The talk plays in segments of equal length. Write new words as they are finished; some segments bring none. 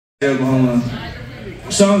Oklahoma.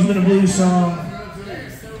 The song's been a blues song.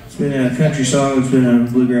 It's been a country song. It's been a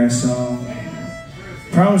bluegrass song.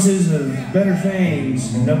 Promises of better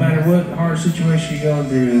things, no matter what hard situation you're going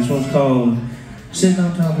through. This one's called Sitting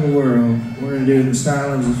on Top of the World. We're going to do it in the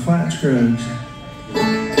style of the Flat Scruggs.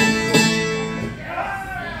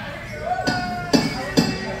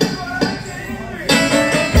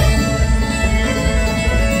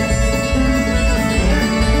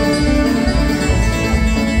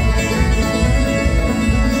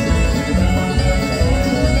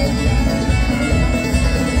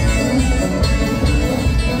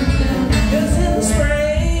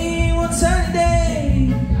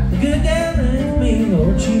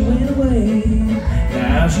 She went away,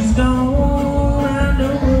 now she's gone, I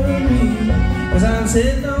don't worry, 'cause I'm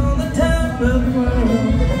sitting on the top of the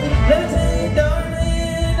world. Let me tell you,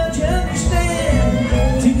 darling, don't you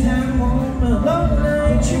understand? Two-time woman,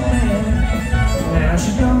 Lord, ain't you man? Now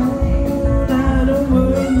she's gone, I don't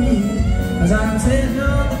worry, 'cause I'm sitting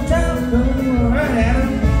on the top of the world. Right, Adam?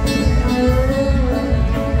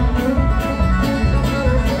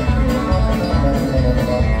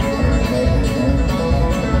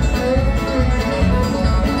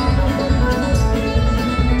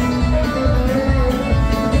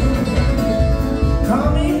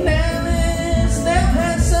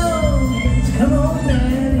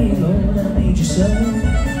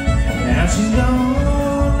 Now she's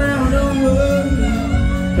gone, now don't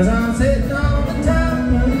worry, 'cause I'm sitting on the top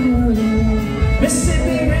of the world.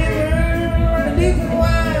 Mississippi River running deep and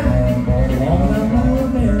wide, all my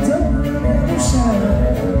love bands over on the other side.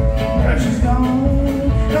 Now she's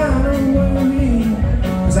gone, now don't worry,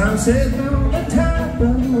 'cause I'm sitting on the top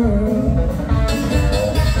of the world.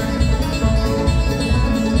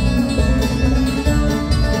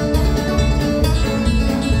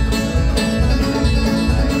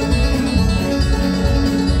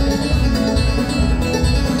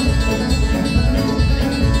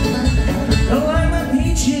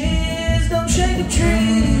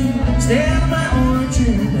 Stay out of my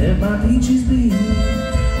orchard, let my peaches be.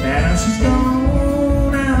 Now she's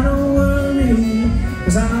gone, now don't worry,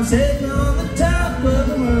 'cause I'm sitting on the top of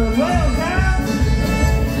the world. Well, Kyle.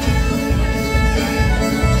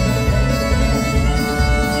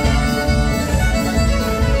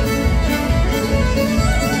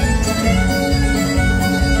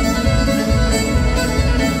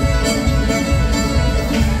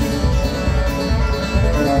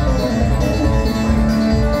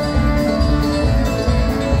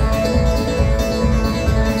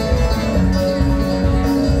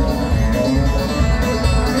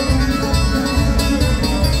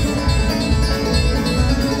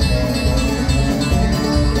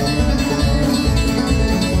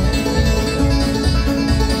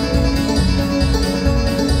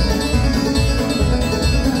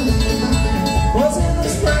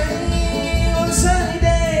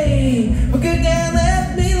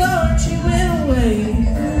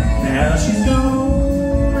 Now she's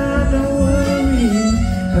gone, I don't worry,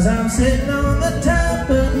 'cause I'm sitting on the top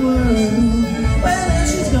of the world. Well, now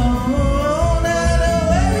she's gone, I don't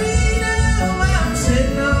worry, now I'm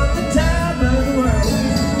sitting on the top of the world.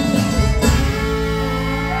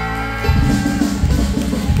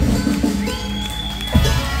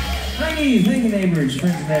 Thank you neighbors,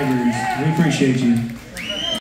 friends and neighbors. We appreciate you.